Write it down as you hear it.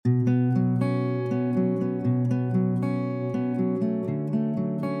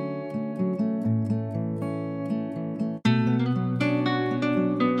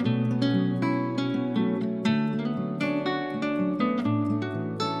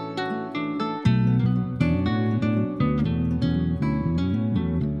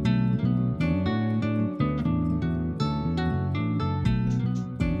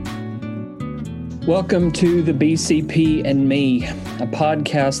Welcome to the BCP and Me, a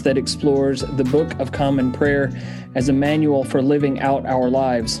podcast that explores the Book of Common Prayer as a manual for living out our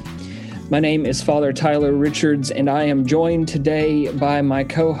lives. My name is Father Tyler Richards, and I am joined today by my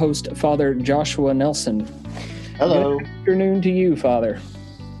co-host, Father Joshua Nelson. Hello. Good afternoon to you, Father.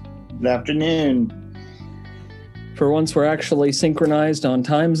 Good afternoon. For once, we're actually synchronized on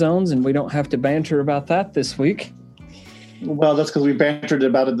time zones, and we don't have to banter about that this week. Well, that's because we bantered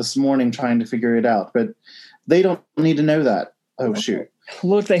about it this morning trying to figure it out, but they don't need to know that. Oh, shoot.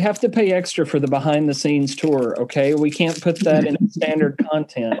 Look, they have to pay extra for the behind-the-scenes tour, okay? We can't put that in standard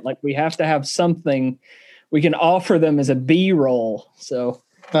content. Like, we have to have something we can offer them as a B-roll. So,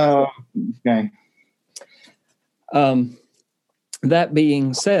 okay. That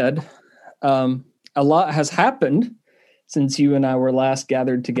being said, a lot has happened since you and I were last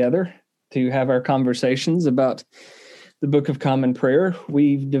gathered together to have our conversations about the Book of Common Prayer.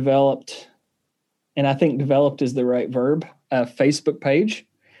 We've developed, and I think developed is the right verb, a Facebook page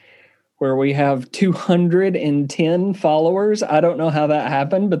where we have 210 followers. I don't know how that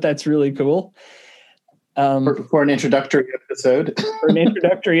happened, but that's really cool. For an introductory episode. For an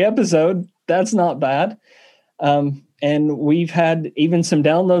introductory episode, that's not bad. And we've had even some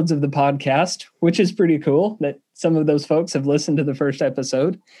downloads of the podcast, which is pretty cool that some of those folks have listened to the first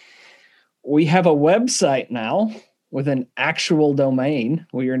episode. We have a website now with an actual domain.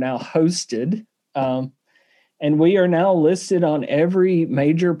 We are now hosted, and we are now listed on every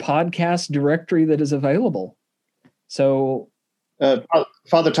major podcast directory that is available. So,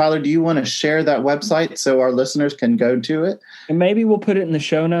 Father Tyler, do you want to share that website so our listeners can go to it? And maybe we'll put it in the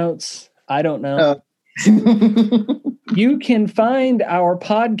show notes. I don't know. You can find our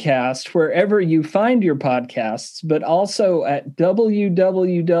podcast wherever you find your podcasts, but also at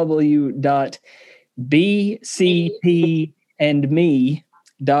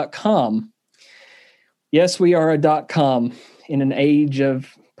www.bcpandme.com. Yes, we are a .com. In an age of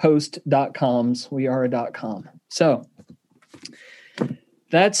post.coms, we are a .com. So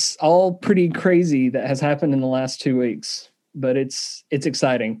that's all pretty crazy that has happened in the last 2 weeks, but it's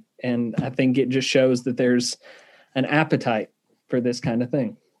exciting. And I think it just shows that there's an appetite for this kind of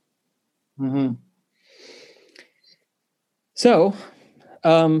thing. Mm-hmm. So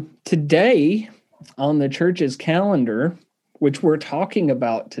today on the church's calendar, which we're talking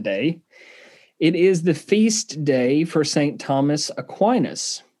about today, it is the feast day for St. Thomas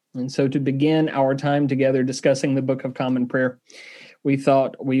Aquinas. And so to begin our time together discussing the Book of Common Prayer, we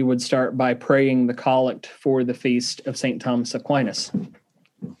thought we would start by praying the collect for the feast of St. Thomas Aquinas.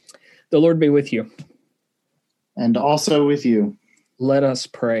 The Lord be with you. And also with you. Let us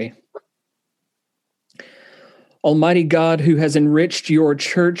pray. Almighty God, who has enriched your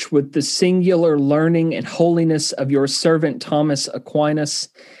church with the singular learning and holiness of your servant Thomas Aquinas,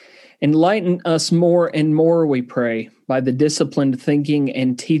 enlighten us more and more, we pray, by the disciplined thinking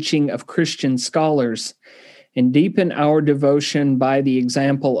and teaching of Christian scholars, and deepen our devotion by the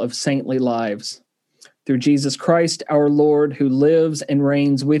example of saintly lives. Through Jesus Christ, our Lord, who lives and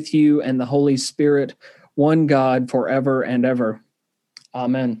reigns with you and the Holy Spirit, one God, forever and ever.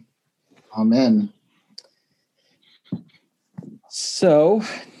 Amen. Amen. So,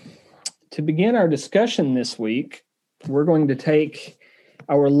 to begin our discussion this week, we're going to take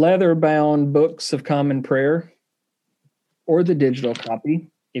our leather-bound books of Common Prayer, or the digital copy,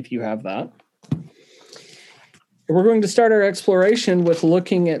 if you have that. We're going to start our exploration with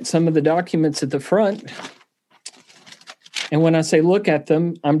looking at some of the documents at the front. And when I say look at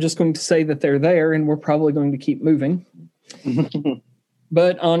them, I'm just going to say that they're there, and we're probably going to keep moving.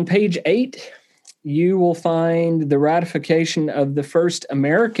 But on page 8, you will find the ratification of the first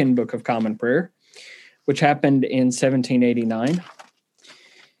American Book of Common Prayer, which happened in 1789.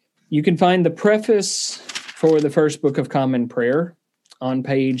 You can find the preface for the first Book of Common Prayer on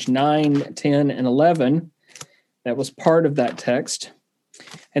page 9, 10, and 11. That was part of that text.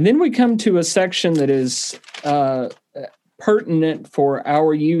 And then we come to a section that is pertinent for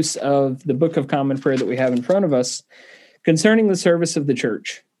our use of the Book of Common Prayer that we have in front of us concerning the service of the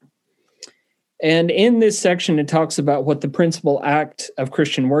church. And in this section, it talks about what the principal act of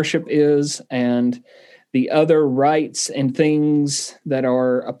Christian worship is and the other rites and things that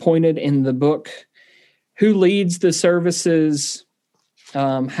are appointed in the book, who leads the services,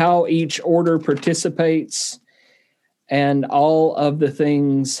 how each order participates, and all of the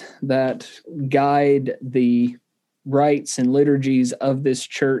things that guide the rites and liturgies of this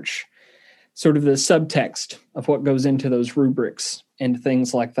church, sort of the subtext of what goes into those rubrics and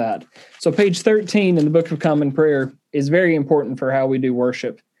things like that. So page 13 in the Book of Common Prayer is very important for how we do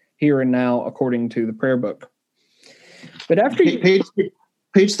worship here and now according to the prayer book. But after page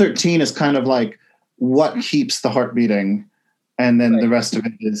 13 is kind of like what keeps the heart beating, and then Right. the rest of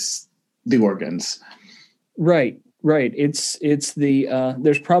it is the organs. Right. It's the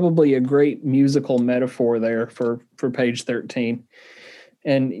there's probably a great musical metaphor there for page 13.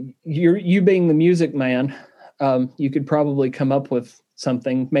 And you being the music man, you could probably come up with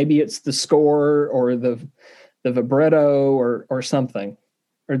something. Maybe it's the score or the vibrato or something,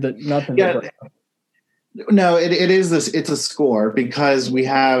 or not the vibrato. No, it is this. It's a score because we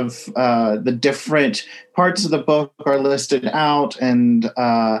have the different parts of the book are listed out, and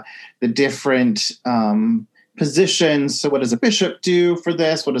the different positions. So what does a bishop do for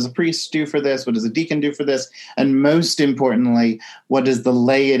this? What does a priest do for this? What does a deacon do for this? And most importantly, what does the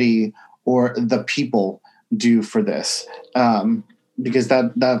laity or the people do for this? Because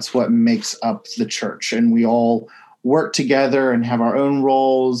that's what makes up the church. And we all work together and have our own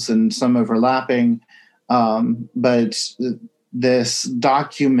roles and some overlapping. But this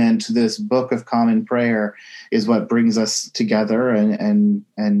document, this Book of Common Prayer, is what brings us together and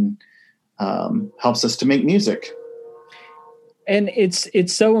helps us to make music. And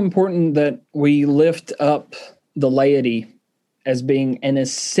it's so important that we lift up the laity as being an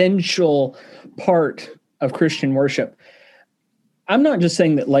essential part of Christian worship. I'm not just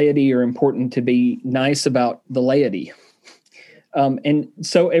saying that laity are important to be nice about the laity. And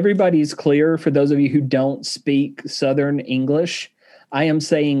so everybody's clear, for those of you who don't speak Southern English, I am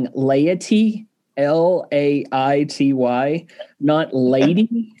saying laity, Laity, not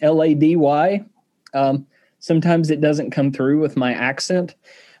lady, Lady. Sometimes it doesn't come through with my accent.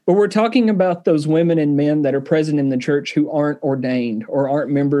 But we're talking about those women and men that are present in the church who aren't ordained or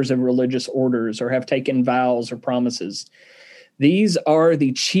aren't members of religious orders or have taken vows or promises. These are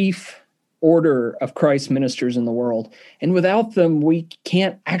the chief order of Christ's ministers in the world. And without them, we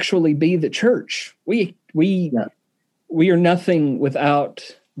can't actually be the church. We are nothing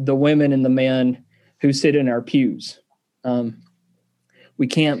without the women and the men who sit in our pews. We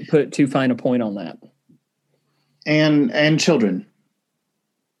can't put too fine a point on that. And children.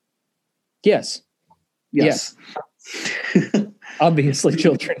 Yes. Obviously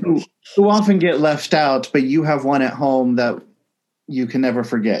children. Who often get left out, but you have one at home that you can never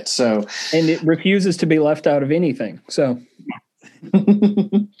forget. So, and it refuses to be left out of anything. So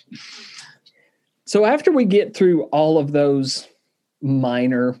after we get through all of those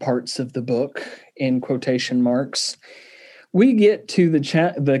minor parts of the book in quotation marks, we get to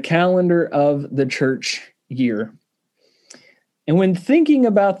the calendar of the church year. And when thinking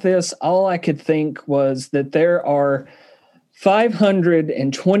about this, all I could think was that there are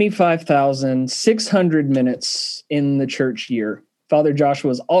 525,600 minutes in the church year. Father Joshua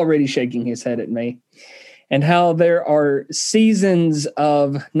was already shaking his head at me. And how there are seasons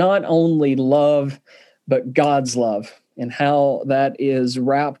of not only love, but God's love, and how that is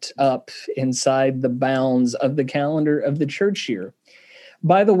wrapped up inside the bounds of the calendar of the church year.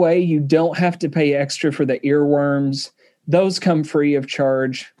 By the way, you don't have to pay extra for the earworms. Those come free of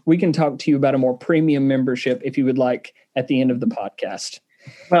charge. We can talk to you about a more premium membership if you would like at the end of the podcast.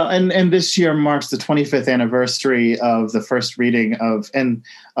 Well, and this year marks the 25th anniversary of the first reading of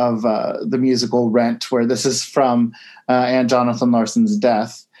the musical Rent, where this is from Anne Jonathan Larson's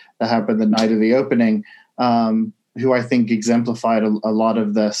death that happened the night of the opening, who I think exemplified a lot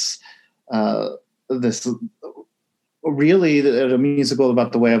of this really a musical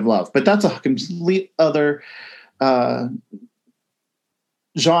about the way of love. But that's a complete other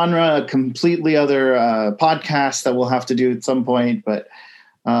genre, a completely other podcast that we'll have to do at some point. But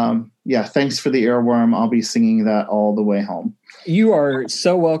thanks for the earworm. I'll be singing that all the way home. You are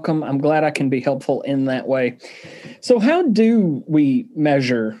so welcome. I'm glad I can be helpful in that way. So how do we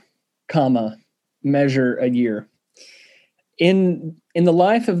measure a year? In the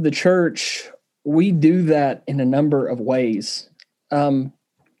life of the church, we do that in a number of ways.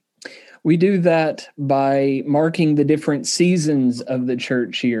 We do that by marking the different seasons of the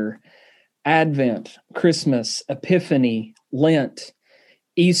church year: Advent, Christmas, Epiphany, Lent,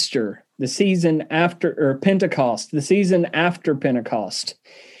 Easter, the season after, or Pentecost, the season after Pentecost.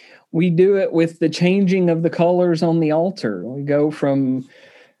 We do it with the changing of the colors on the altar. We go from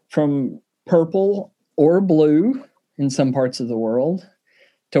purple or blue in some parts of the world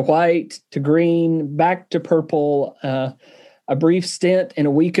to white, to green, back to purple, a brief stint in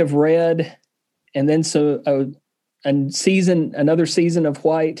a week of red, and then another season of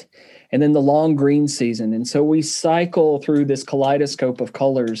white, and then the long green season. And so we cycle through this kaleidoscope of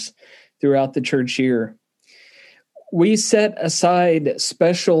colors throughout the church year. We set aside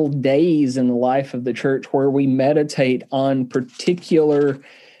special days in the life of the church where we meditate on particular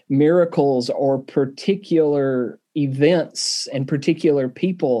miracles or particular events and particular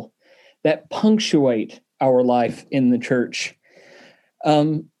people that punctuate our life in the church.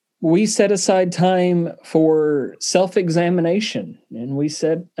 We set aside time for self-examination, and we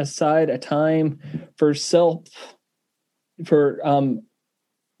set aside a time for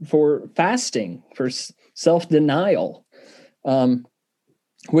fasting, for self-denial,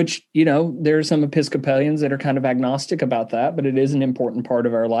 which, there are some Episcopalians that are kind of agnostic about that, but it is an important part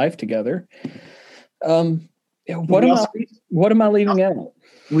of our life together. What am I leaving out?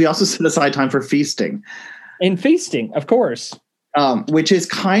 We also set aside time for feasting. And feasting, of course. Which is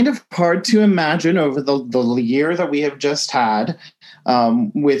kind of hard to imagine over the year that we have just had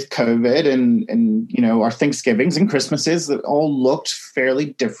with COVID and our Thanksgivings and Christmases that all looked fairly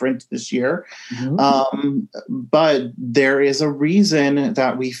different this year. Mm-hmm. But there is a reason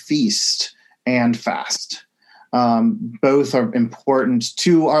that we feast and fast. Both are important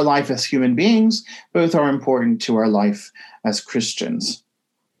to our life as human beings. Both are important to our life as Christians.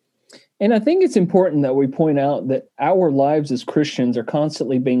 And I think it's important that we point out that our lives as Christians are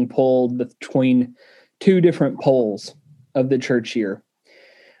constantly being pulled between two different poles of the church year.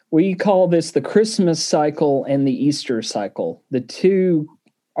 We call this the Christmas cycle and the Easter cycle, the two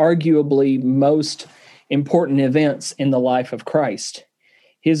arguably most important events in the life of Christ,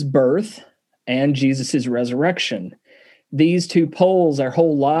 his birth and Jesus' resurrection. These two poles, our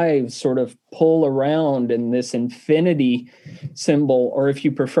whole lives sort of pull around in this infinity symbol, or if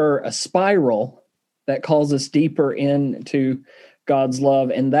you prefer, a spiral that calls us deeper into God's love.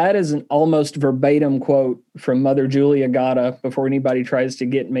 And that is an almost verbatim quote from Mother Julia Gata, before anybody tries to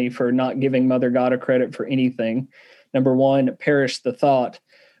get me for not giving Mother Gata credit for anything. Number one, perish the thought.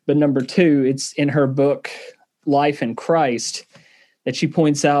 But number two, it's in her book, Life in Christ, that she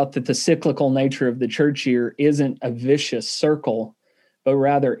points out that the cyclical nature of the church year isn't a vicious circle, but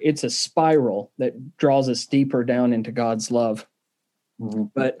rather it's a spiral that draws us deeper down into God's love. Mm-hmm.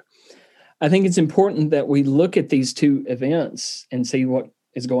 But I think it's important that we look at these two events and see what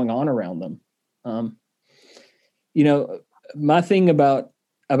is going on around them. My thing about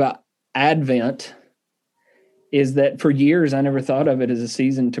Advent is that for years I never thought of it as a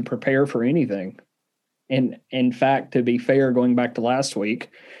season to prepare for anything. And in fact, to be fair, going back to last week,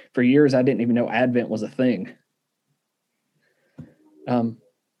 for years I didn't even know Advent was a thing.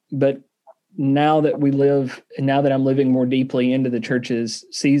 But now that I'm living more deeply into the church's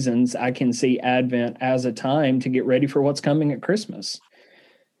seasons, I can see Advent as a time to get ready for what's coming at Christmas.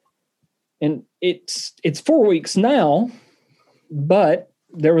 And it's 4 weeks now, but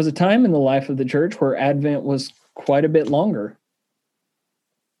there was a time in the life of the church where Advent was quite a bit longer.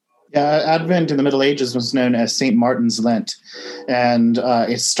 Yeah, Advent in the Middle Ages was known as St. Martin's Lent, and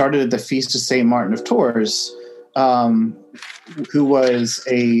it started at the feast of St. Martin of Tours, who was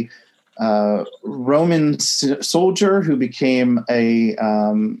a Roman soldier who became a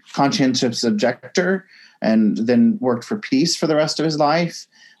conscientious objector and then worked for peace for the rest of his life.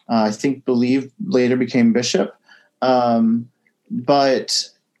 Later became bishop. But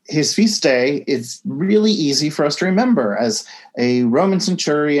his feast day is really easy for us to remember as a Roman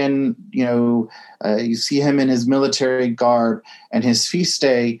centurion. You see him in his military garb, and his feast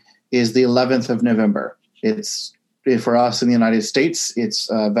day is the 11th of November. It's, for us in the United States, it's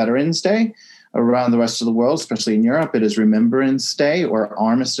Veterans Day. Around the rest of the world, especially in Europe, it is Remembrance Day or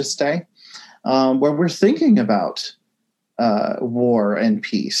Armistice Day, where we're thinking about war and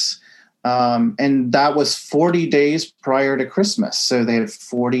peace. And that was 40 days prior to Christmas. So they had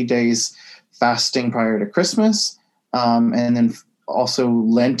 40 days fasting prior to Christmas. And then also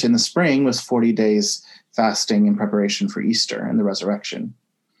Lent in the spring was 40 days fasting in preparation for Easter and the resurrection.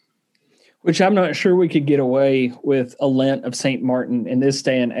 Which I'm not sure we could get away with a Lent of St. Martin in this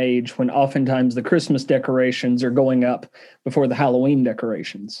day and age, when oftentimes the Christmas decorations are going up before the Halloween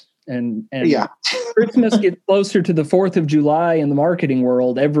decorations. And yeah. Christmas gets closer to the 4th of July in the marketing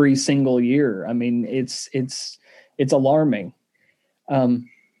world every single year. I mean, it's alarming.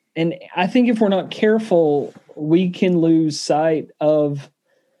 And I think if we're not careful, we can lose sight of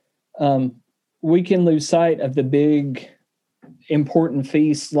the big important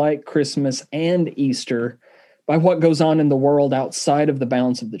feasts like Christmas and Easter by what goes on in the world outside of the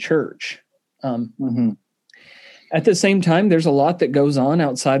bounds of the church. At the same time, there's a lot that goes on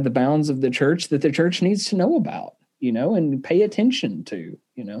outside the bounds of the church that the church needs to know about, and pay attention to,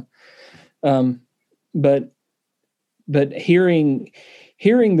 But hearing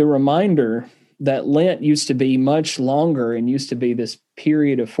the reminder that Lent used to be much longer and used to be this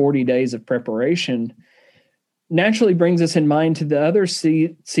period of 40 days of preparation naturally brings us in mind to the other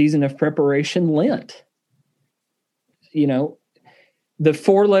season of preparation, Lent. the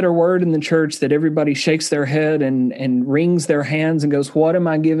four-letter word in the church that everybody shakes their head and wrings their hands and goes, what am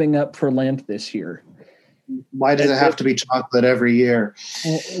I giving up for Lent this year? Why does it have to be chocolate every year?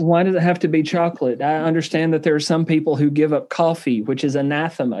 Why does it have to be chocolate? I understand that there are some people who give up coffee, which is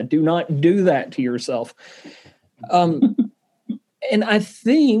anathema. Do not do that to yourself. And I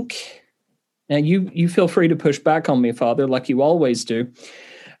think, now you feel free to push back on me, Father, like you always do.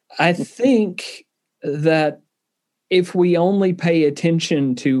 I think that if we only pay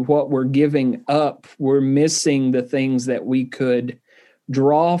attention to what we're giving up, we're missing the things that we could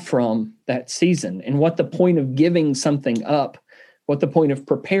draw from that season and what the point of giving something up, what the point of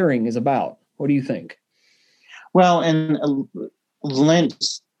preparing is about. What do you think? Well, and Lent,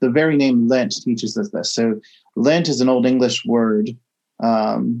 the very name Lent teaches us this. So Lent is an Old English word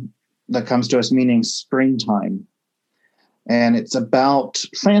that comes to us meaning springtime. And it's about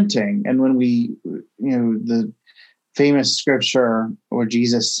planting. And when the famous scripture where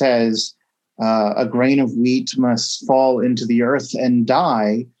Jesus says, a grain of wheat must fall into the earth and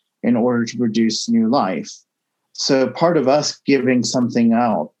die in order to produce new life. So part of us giving something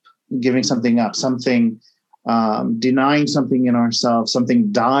up, denying something in ourselves,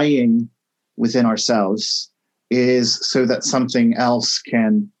 something dying within ourselves, is so that something else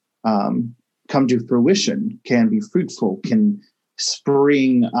can come to fruition, can be fruitful, can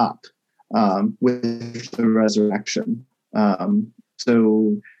spring up with the resurrection.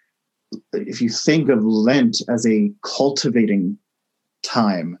 So if you think of Lent as a cultivating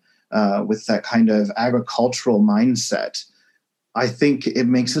time with that kind of agricultural mindset, I think it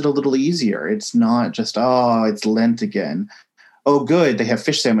makes it a little easier. It's not just, it's Lent again. Oh, good, they have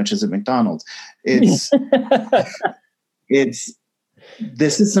fish sandwiches at McDonald's. This is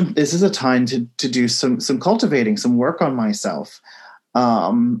a time to do some cultivating, some work on myself,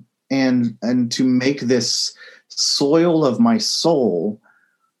 and to make this soil of my soul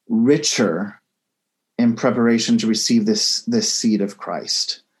richer in preparation to receive this seed of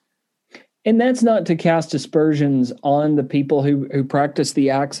Christ. And that's not to cast aspersions on the people who practice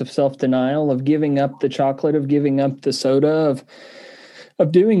the acts of self-denial, of giving up the chocolate, of giving up the soda,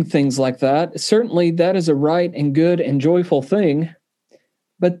 of doing things like that. Certainly that is a right and good and joyful thing.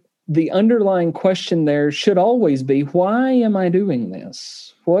 But the underlying question there should always be, why am I doing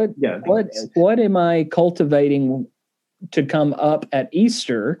this? What am I cultivating to come up at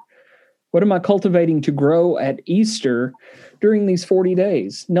Easter? What am I cultivating to grow at Easter during these 40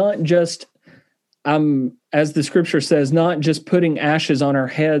 days? Not just, as the scripture says, not just putting ashes on our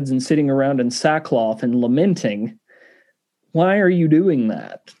heads and sitting around in sackcloth and lamenting. Why are you doing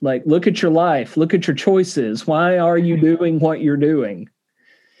that? Like, look at your life. Look at your choices. Why are you doing what you're doing?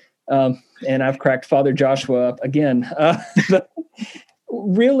 And I've cracked Father Joshua up again. But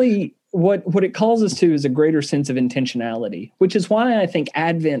really, what it calls us to is a greater sense of intentionality, which is why I think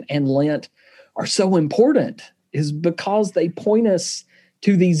Advent and Lent are so important, is because they point us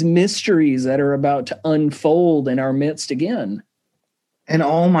to these mysteries that are about to unfold in our midst again. And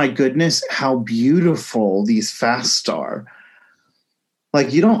oh my goodness, how beautiful these fasts are.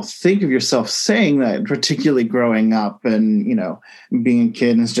 Like, you don't think of yourself saying that, particularly growing up and, being a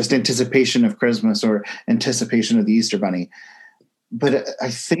kid, and it's just anticipation of Christmas or anticipation of the Easter Bunny. But I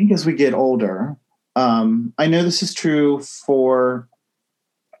think as we get older, I know this is true for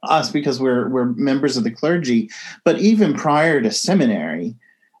us because we're members of the clergy, but even prior to seminary,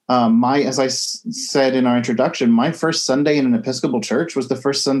 as I said in our introduction, my first Sunday in an Episcopal church was the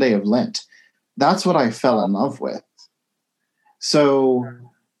first Sunday of Lent. That's what I fell in love with. So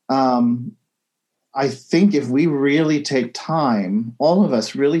I think if we really take time, all of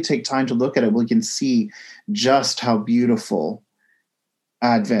us really take time to look at it, we can see just how beautiful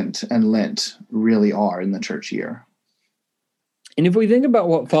Advent and Lent really are in the church year. And if we think about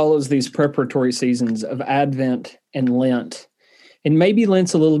what follows these preparatory seasons of Advent and Lent, and maybe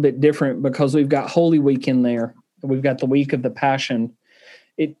Lent's a little bit different because we've got Holy Week in there, we've got the week of the Passion,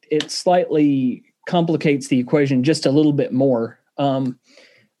 it slightly complicates the equation just a little bit more.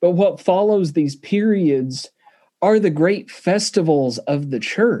 But what follows these periods are the great festivals of the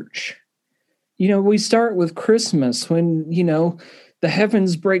church. We start with Christmas when, the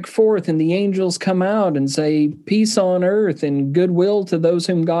heavens break forth and the angels come out and say, peace on earth and goodwill to those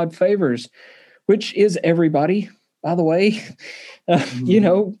whom God favors, which is everybody, by the way.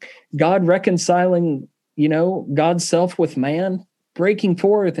 God reconciling, God's self with man, breaking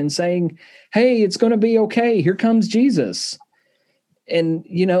forth and saying, hey, it's going to be okay. Here comes Jesus. And,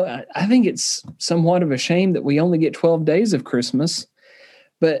 I think it's somewhat of a shame that we only get 12 days of Christmas.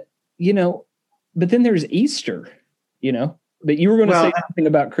 But then there's Easter, But you were going to say something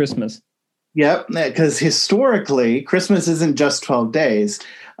about Christmas. Yep, because historically, Christmas isn't just 12 days.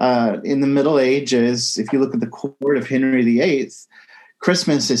 In the Middle Ages, if you look at the court of Henry VIII,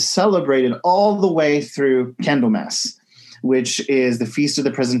 Christmas is celebrated all the way through Candlemas, which is the Feast of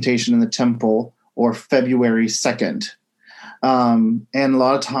the Presentation in the Temple, or February 2nd. And a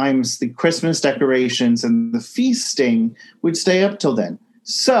lot of times the Christmas decorations and the feasting would stay up till then.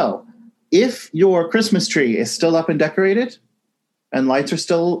 So if your Christmas tree is still up and decorated and lights are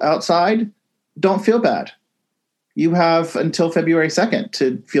still outside, don't feel bad. You have until February 2nd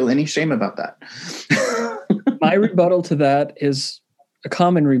to feel any shame about that. My rebuttal to that is a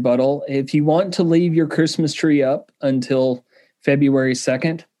common rebuttal. If you want to leave your Christmas tree up until February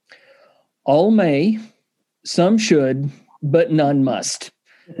 2nd, all may, some should, but none must.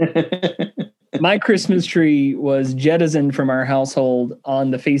 My Christmas tree was jettisoned from our household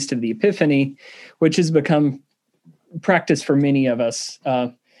on the Feast of the Epiphany, which has become practice for many of us.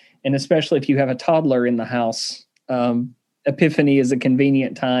 And especially if you have a toddler in the house, Epiphany is a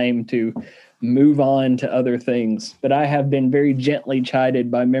convenient time to move on to other things. But I have been very gently chided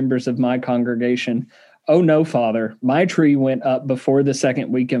by members of my congregation. Oh, no, Father, my tree went up before the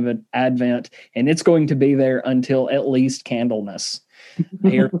second week of Advent, and it's going to be there until at least Candlemas.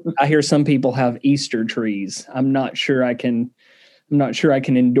 I hear some people have Easter trees. I'm not sure I can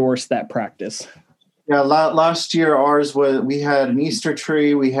endorse that practice. Yeah, last year we had an Easter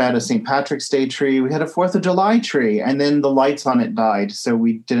tree, we had a St. Patrick's Day tree, we had a 4th of July tree, and then the lights on it died, so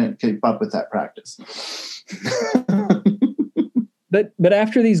we didn't keep up with that practice. But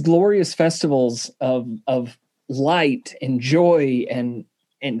after these glorious festivals of light and joy and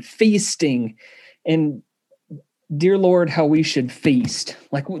feasting, and dear Lord, how we should feast.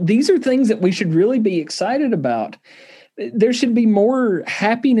 Like, these are things that we should really be excited about. There should be more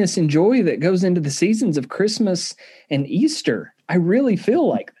happiness and joy that goes into the seasons of Christmas and Easter. I really feel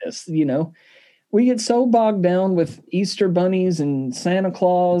like this, we get so bogged down with Easter bunnies and Santa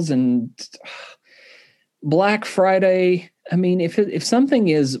Claus and Black Friday. I mean, if something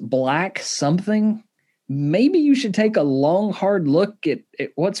is black something, maybe you should take a long, hard look at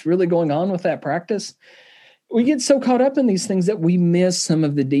what's really going on with that practice. We get so caught up in these things that we miss some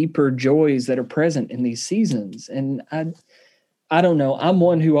of the deeper joys that are present in these seasons. And I don't know. I'm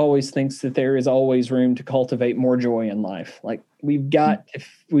one who always thinks that there is always room to cultivate more joy in life. Like, we've got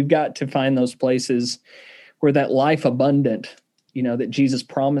to find those places where that life abundant, that Jesus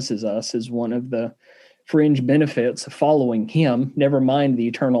promises us, is one of the fringe benefits of following him. Never mind the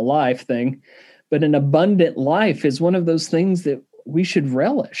eternal life thing, but an abundant life is one of those things that we should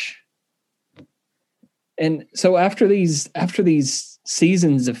relish. And so after these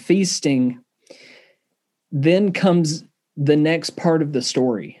seasons of feasting, then comes the next part of the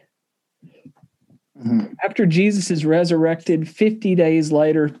story. Mm-hmm. After Jesus is resurrected, 50 days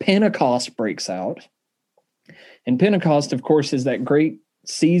later, Pentecost breaks out. And Pentecost, of course, is that great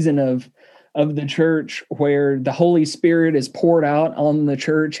season of the church where the Holy Spirit is poured out on the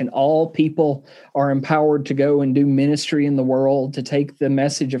church and all people are empowered to go and do ministry in the world, to take the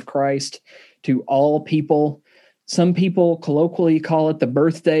message of Christ to all people. Some people colloquially call it the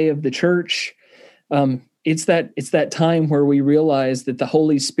birthday of the church. It's that time where we realize that the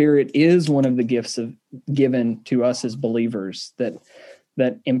Holy Spirit is one of the gifts given to us as believers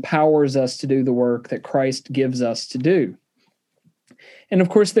that empowers us to do the work that Christ gives us to do. And of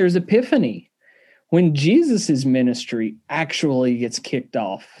course, there's Epiphany, when Jesus's ministry actually gets kicked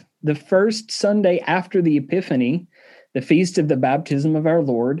off. The first Sunday after the Epiphany, the feast of the baptism of our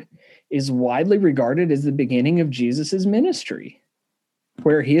Lord, is widely regarded as the beginning of Jesus's ministry,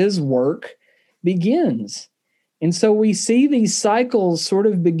 where his work begins. And so we see these cycles sort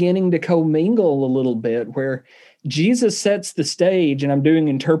of beginning to commingle a little bit, where Jesus sets the stage, and I'm doing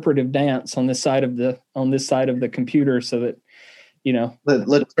interpretive dance on this side of the computer so that, the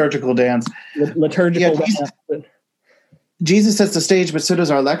liturgical dance. Liturgical dance. Jesus sets the stage, but so does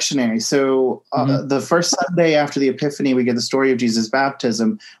our lectionary. So the first Sunday after the Epiphany, we get the story of Jesus'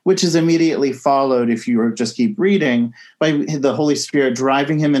 baptism, which is immediately followed, if you just keep reading, by the Holy Spirit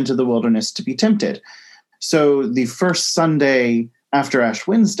driving him into the wilderness to be tempted. So the first Sunday after Ash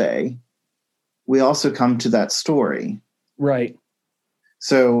Wednesday, we also come to that story. Right.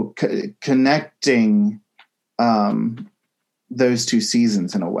 So connecting those two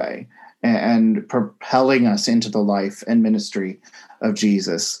seasons in a way, and propelling us into the life and ministry of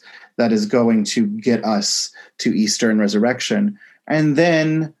Jesus that is going to get us to Easter and resurrection. And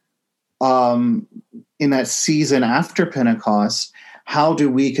then in that season after Pentecost, how do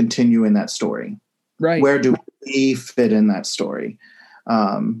we continue in that story? Right. Where do we fit in that story?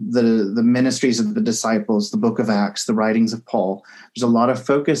 the ministries of the disciples, the book of Acts, the writings of Paul. There's a lot of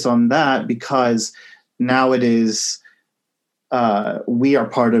focus on that because now it is, we are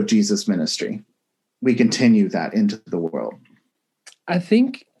part of Jesus' ministry. We continue that into the world. I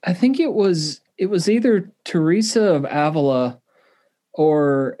think it was either Teresa of Avila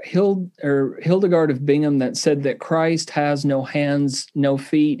or Hildegard of Bingen that said that Christ has no hands, no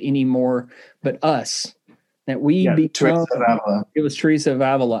feet anymore, but us. That we become. Teresa of Avila. It was Teresa of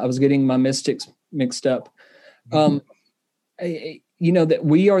Avila. I was getting my mystics mixed up. That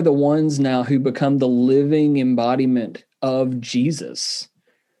we are the ones now who become the living embodiment of Jesus.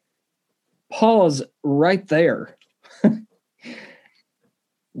 Pause right there.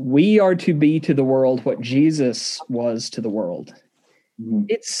 We are to be to the world what Jesus was to the world. Mm-hmm.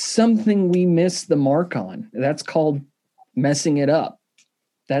 It's something we miss the mark on. That's called messing it up.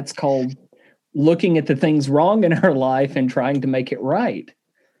 That's called looking at the things wrong in our life and trying to make it right.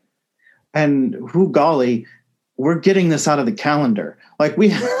 And golly, we're getting this out of the calendar. Like we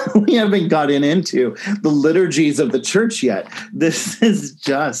haven't gotten into the liturgies of the church yet. This is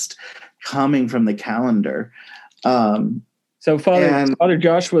just coming from the calendar. So Father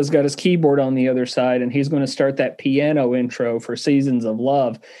Joshua's got his keyboard on the other side, and he's going to start that piano intro for Seasons of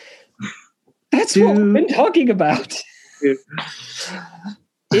Love. That's what we've been talking about.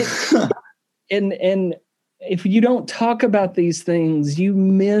 And if you don't talk about these things, you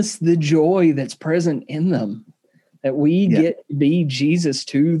miss the joy that's present in them. That we get to be Jesus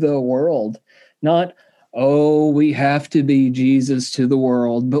to the world. Not, we have to be Jesus to the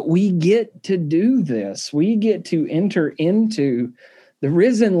world, but we get to do this. We get to enter into the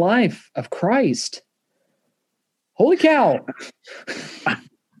risen life of Christ. Holy cow.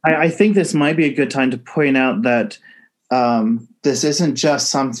 I think this might be a good time to point out that this isn't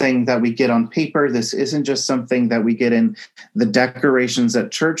just something that we get on paper. This isn't just something that we get in the decorations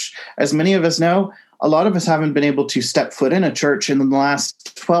at church. As many of us know, a lot of us haven't been able to step foot in a church in the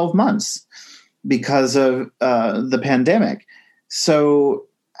last 12 months because of the pandemic. So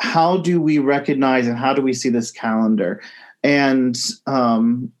how do we recognize and how do we see this calendar? And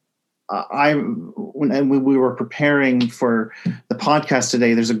when we were preparing for the podcast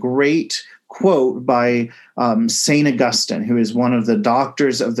today, there's a great quote by St. Augustine, who is one of the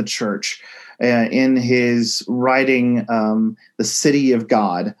doctors of the church, in his writing, The City of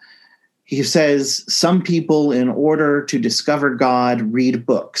God. He says, some people, in order to discover God, read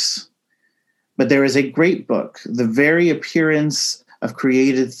books. But there is a great book, the very appearance of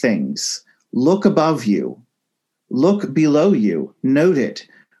created things. Look above you. Look below you. Note it.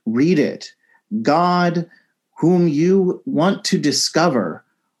 Read it. God, whom you want to discover,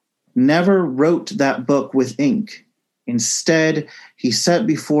 never wrote that book with ink. Instead, he set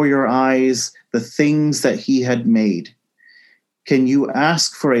before your eyes the things that he had made. Can you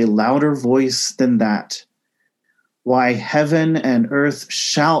ask for a louder voice than that? Why, heaven and earth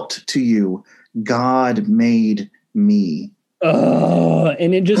shout to you, God made me.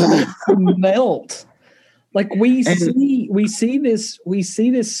 And it just melt. Like we see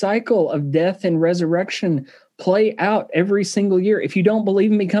this cycle of death and resurrection play out every single year. If you don't believe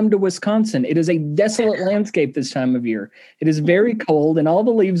me, come to Wisconsin. It is a desolate landscape this time of year. It is very cold and all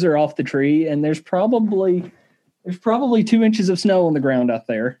the leaves are off the tree, and there's probably 2 inches of snow on the ground out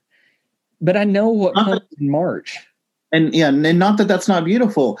there. But I know what comes in March. And not that that's not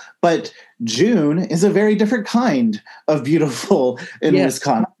beautiful, but June is a very different kind of beautiful in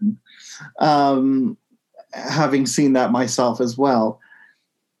Wisconsin. Having seen that myself as well.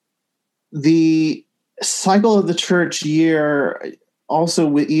 The cycle of the church year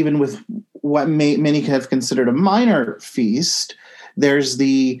also, even with what many have considered a minor feast, there's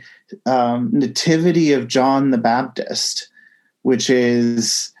the Nativity of John the Baptist, which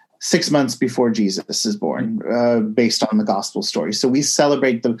is 6 months before Jesus is born, based on the gospel story. So we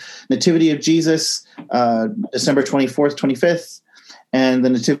celebrate the Nativity of Jesus December 24th, 25th, and the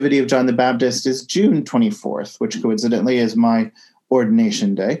Nativity of John the Baptist is June 24th, which coincidentally is my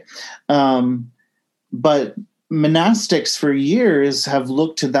ordination day. But monastics for years have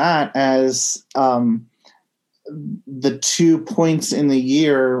looked to that as the 2 points in the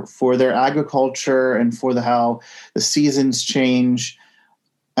year for their agriculture and for how the seasons change.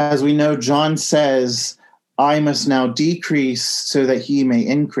 As we know, John says, I must now decrease so that he may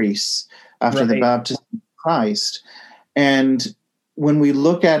increase after the baptism of Christ. And when we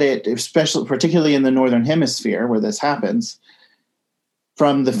look at it, particularly in the Northern Hemisphere where this happens,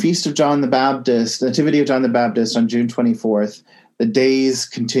 from the Feast of John the Baptist, Nativity of John the Baptist on June 24th, the days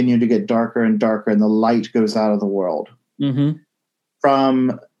continue to get darker and darker and the light goes out of the world. Mm-hmm.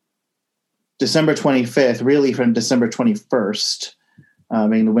 From December 25th, really from December 21st,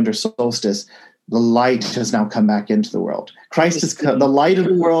 being the winter solstice, the light has now come back into the world. Christ has come, the light of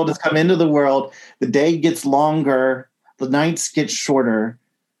the world has come into the world. The day gets longer, the nights get shorter.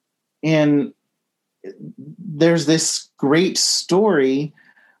 And there's this great story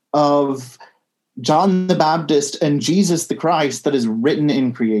of John the Baptist and Jesus the Christ that is written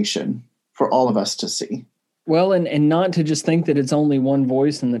in creation for all of us to see. Well, and not to just think that it's only one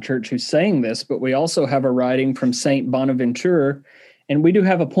voice in the church who's saying this, but we also have a writing from Saint Bonaventure, and we do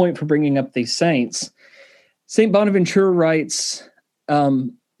have a point for bringing up these saints. Saint Bonaventure writes,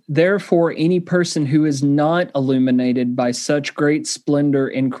 therefore, any person who is not illuminated by such great splendor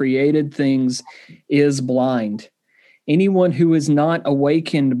in created things is blind. Anyone who is not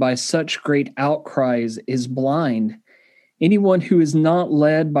awakened by such great outcries is blind. Anyone who is not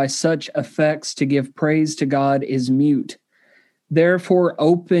led by such effects to give praise to God is mute. Therefore,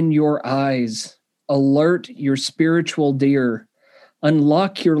 open your eyes, alert your spiritual deer,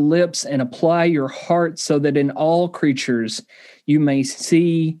 unlock your lips and apply your heart so that in all creatures you may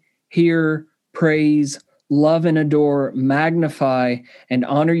see, hear, praise, love and adore, magnify, and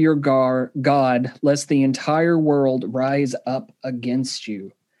honor your God, lest the entire world rise up against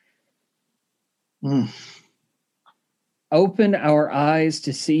you. Open our eyes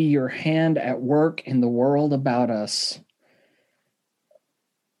to see your hand at work in the world about us.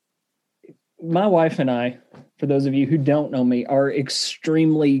 My wife and I, for those of you who don't know me, are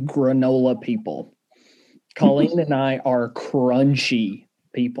extremely granola people. Colleen and I are crunchy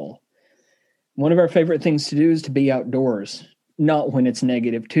people. One of our favorite things to do is to be outdoors. Not when it's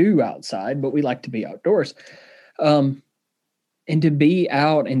 -2 outside, but we like to be outdoors. And to be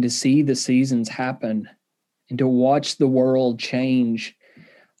out and to see the seasons happen and to watch the world change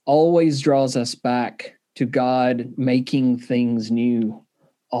always draws us back to God making things new,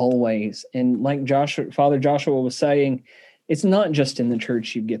 always. And like Father Joshua was saying, it's not just in the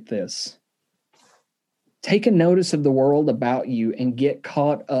church you get this. Take a notice of the world about you and get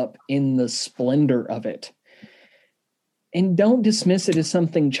caught up in the splendor of it. And don't dismiss it as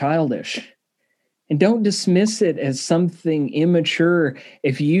something childish. And don't dismiss it as something immature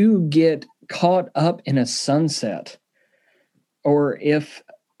if you get caught up in a sunset, or if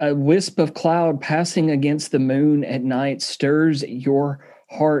a wisp of cloud passing against the moon at night stirs your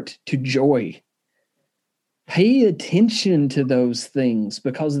heart to joy. Pay attention to those things,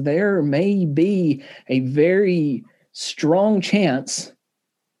 because there may be a very strong chance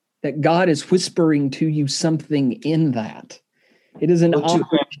that God is whispering to you something in that. It is an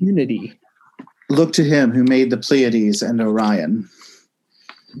opportunity. Look to him who made the Pleiades and Orion.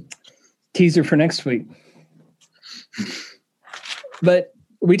 Teaser for next week. But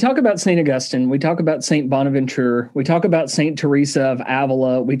we talk about St. Augustine, we talk about St. Bonaventure, we talk about St. Teresa of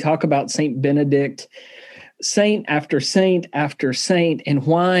Avila, we talk about St. Benedict, saint after saint after saint. And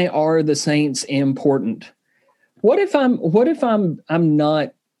why are the saints important? What if I'm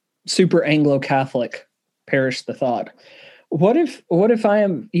not super Anglo-Catholic? Perish the thought. What if I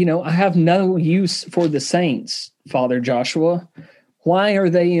am, I have no use for the saints, Father Joshua? Why are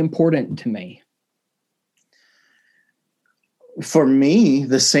they important to me? For me,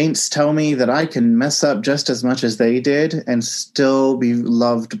 the saints tell me that I can mess up just as much as they did and still be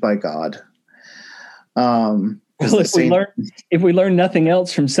loved by God. Well, if we learn nothing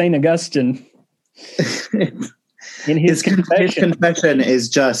else from St. Augustine, in his confession is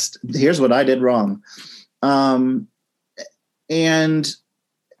just, here's what I did wrong. And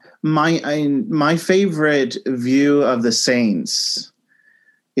my favorite view of the saints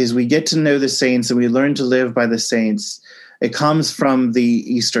is we get to know the saints and we learn to live by the saints. It comes from the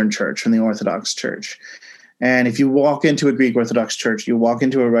Eastern Church, from the Orthodox Church. And if you walk into a Greek Orthodox church, you walk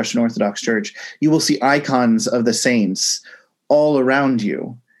into a Russian Orthodox church, you will see icons of the saints all around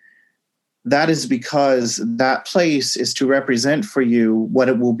you. That is because that place is to represent for you what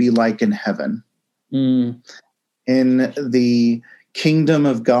it will be like in heaven. In the kingdom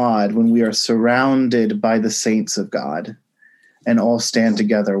of God, when we are surrounded by the saints of God and all stand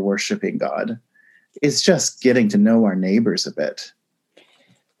together worshiping God. It's just getting to know our neighbors a bit.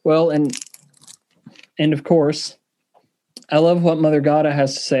 Well, and of course, I love what Mother Gata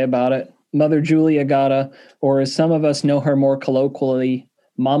has to say about it. Mother Julia Gata, or as some of us know her more colloquially,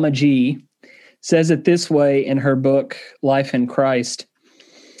 Mama G, says it this way in her book, Life in Christ.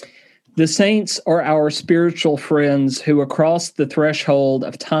 The saints are our spiritual friends who, across the threshold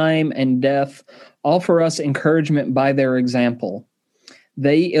of time and death, offer us encouragement by their example.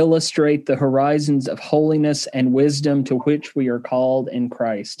 They illustrate the horizons of holiness and wisdom to which we are called in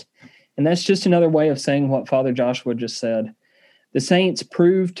Christ. And that's just another way of saying what Father Joshua just said. The saints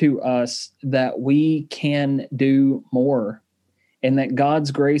prove to us that we can do more. and that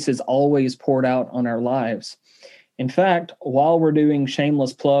God's grace is always poured out on our lives. In fact, while we're doing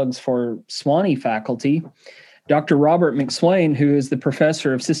shameless plugs for Sewanee faculty, Dr. Robert McSwain, who is the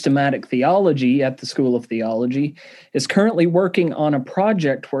professor of systematic theology at the School of Theology, is currently working on a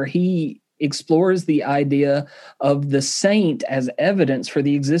project where he explores the idea of the saint as evidence for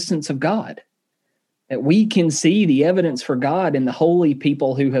the existence of God. That we can see the evidence for God in the holy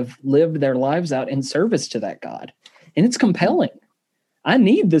people who have lived their lives out in service to that God. And it's compelling. I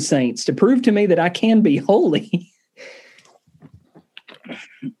need the saints to prove to me that I can be holy.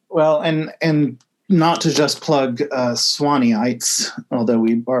 Well, and not to just plug Swaneeites, although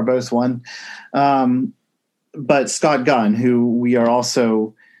we are both one, but Scott Gunn, who we are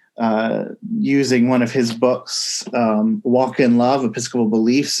also using one of his books, Walk in Love, Episcopal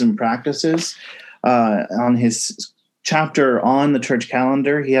Beliefs and Practices, on his chapter on the church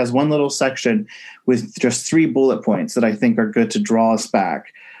calendar. He has one little section with just 3 bullet points that I think are good to draw us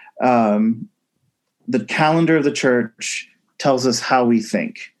back. The calendar of the church tells us how we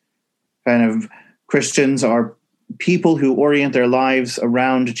think. Kind of Christians are people who orient their lives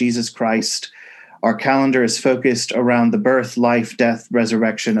around Jesus Christ. Our calendar is focused around the birth, life, death,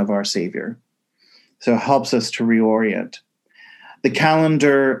 resurrection of our Savior. So it helps us to reorient. The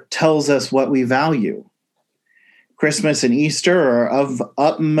calendar tells us what we value. Christmas and Easter are of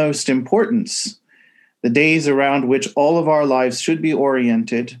utmost importance, the days around which all of our lives should be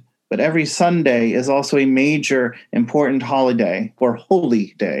oriented, but every Sunday is also a major important holiday or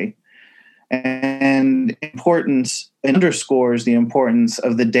holy day, and importance underscores the importance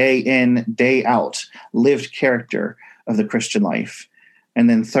of the day in, day out lived character of the Christian life. And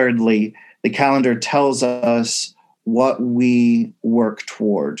then thirdly, the calendar tells us what we work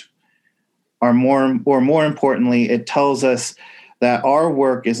toward. Or more importantly, it tells us that our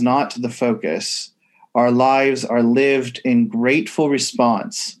work is not the focus. Our lives are lived in grateful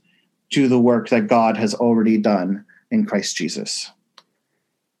response to the work that God has already done in Christ Jesus.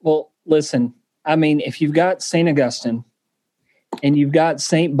 Well, listen, I mean, if you've got St. Augustine and you've got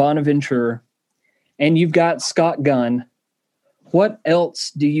St. Bonaventure and you've got Scott Gunn, what else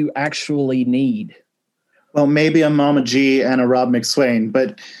do you actually need? Well, maybe a Mama G and a Rob McSwain,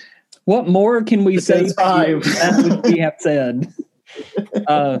 but what more can we say than what we have said?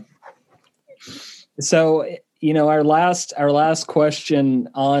 So, you know, our last question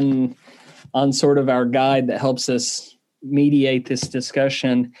on sort of our guide that helps us mediate this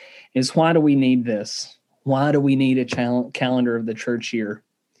discussion is, why do we need this? Why do we need a calendar of the church year?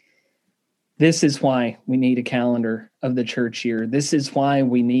 This is why we need a calendar of the church year. This is why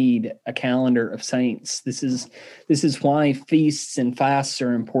we need a calendar of saints. This is why feasts and fasts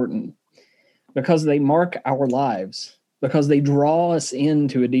are important, because they mark our lives, because they draw us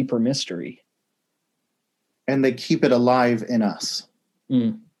into a deeper mystery. And they keep it alive in us.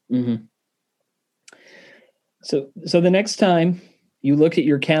 Mm-hmm. So the next time you look at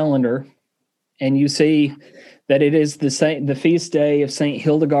your calendar and you see that it is the feast day of St.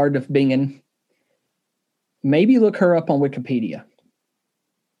 Hildegard of Bingen, maybe look her up on Wikipedia.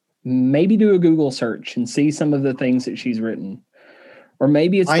 Maybe do a Google search and see some of the things that she's written. Or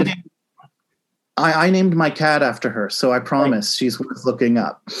maybe it's... I named my cat after her, so I promise she's worth looking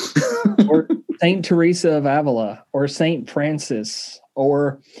up. Or St. Teresa of Avila, or St. Francis,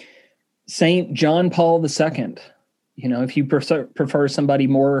 or St. John Paul II. You know, if you prefer somebody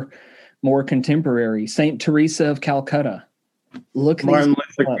more contemporary, St. Teresa of Calcutta. Martin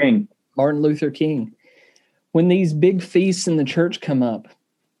Luther King. Martin Luther King. When these big feasts in the church come up,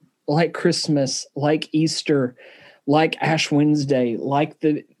 like Christmas, like Easter, like Ash Wednesday, like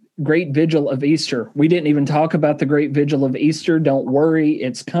the Great Vigil of Easter. We didn't even talk about the Great Vigil of Easter. Don't worry,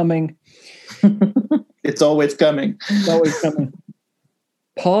 it's coming. It's always coming. It's always coming.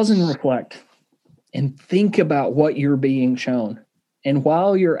 Pause and reflect and think about what you're being shown. And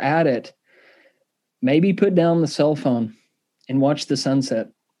while you're at it, maybe put down the cell phone and watch the sunset.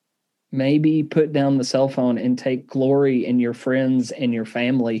 Maybe put down the cell phone and take glory in your friends and your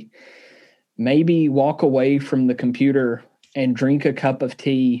family. Maybe walk away from the computer and drink a cup of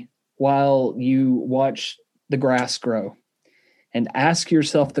tea while you watch the grass grow. And ask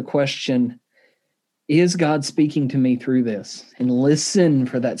yourself the question, is God speaking to me through this? And listen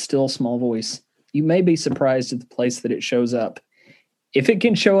for that still small voice. You may be surprised at the place that it shows up. If it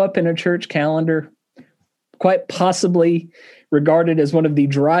can show up in a church calendar, quite possibly regarded as one of the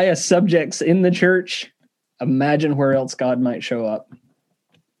driest subjects in the church, imagine where else God might show up.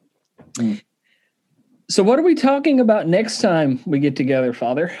 So what are we talking about next time we get together,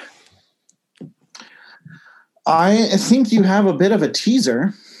 Father? I think you have a bit of a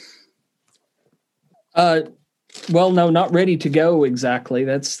teaser. Well, no, not ready to go exactly.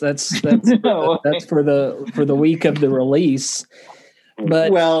 That's No. that's for the week of the release.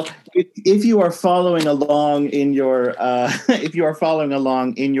 But well, if you are following along in your if you are following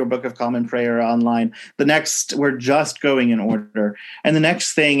along in your Book of Common Prayer online, we're just going in order, and the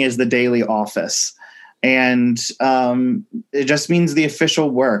next thing is the daily office, and it just means the official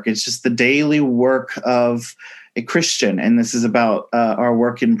work. It's just the daily work of a Christian, and this is about our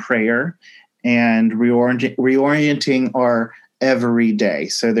work in prayer and reorienting our every day.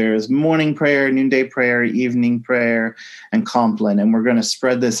 So there's morning prayer, noonday prayer, evening prayer, and Compline, and we're going to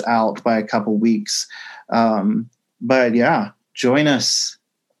spread this out by a couple weeks. But yeah, join us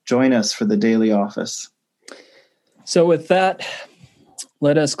for the daily office. So with that,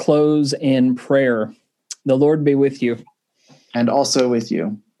 let us close in prayer. The Lord be with you. And also with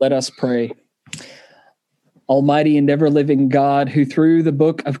you. Let us pray. Almighty and ever-living God, who through the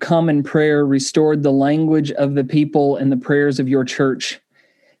Book of Common Prayer restored the language of the people and the prayers of your church,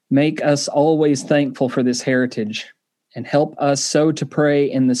 make us always thankful for this heritage, and help us so to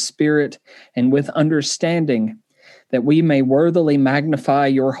pray in the Spirit and with understanding, that we may worthily magnify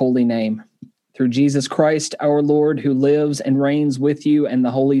your holy name. Through Jesus Christ, our Lord, who lives and reigns with you and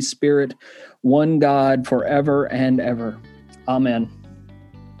the Holy Spirit, one God, forever and ever. Amen.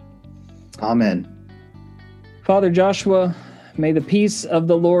 Amen. Father Joshua, may the peace of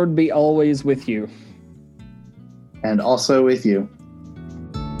the Lord be always with you. And also with you.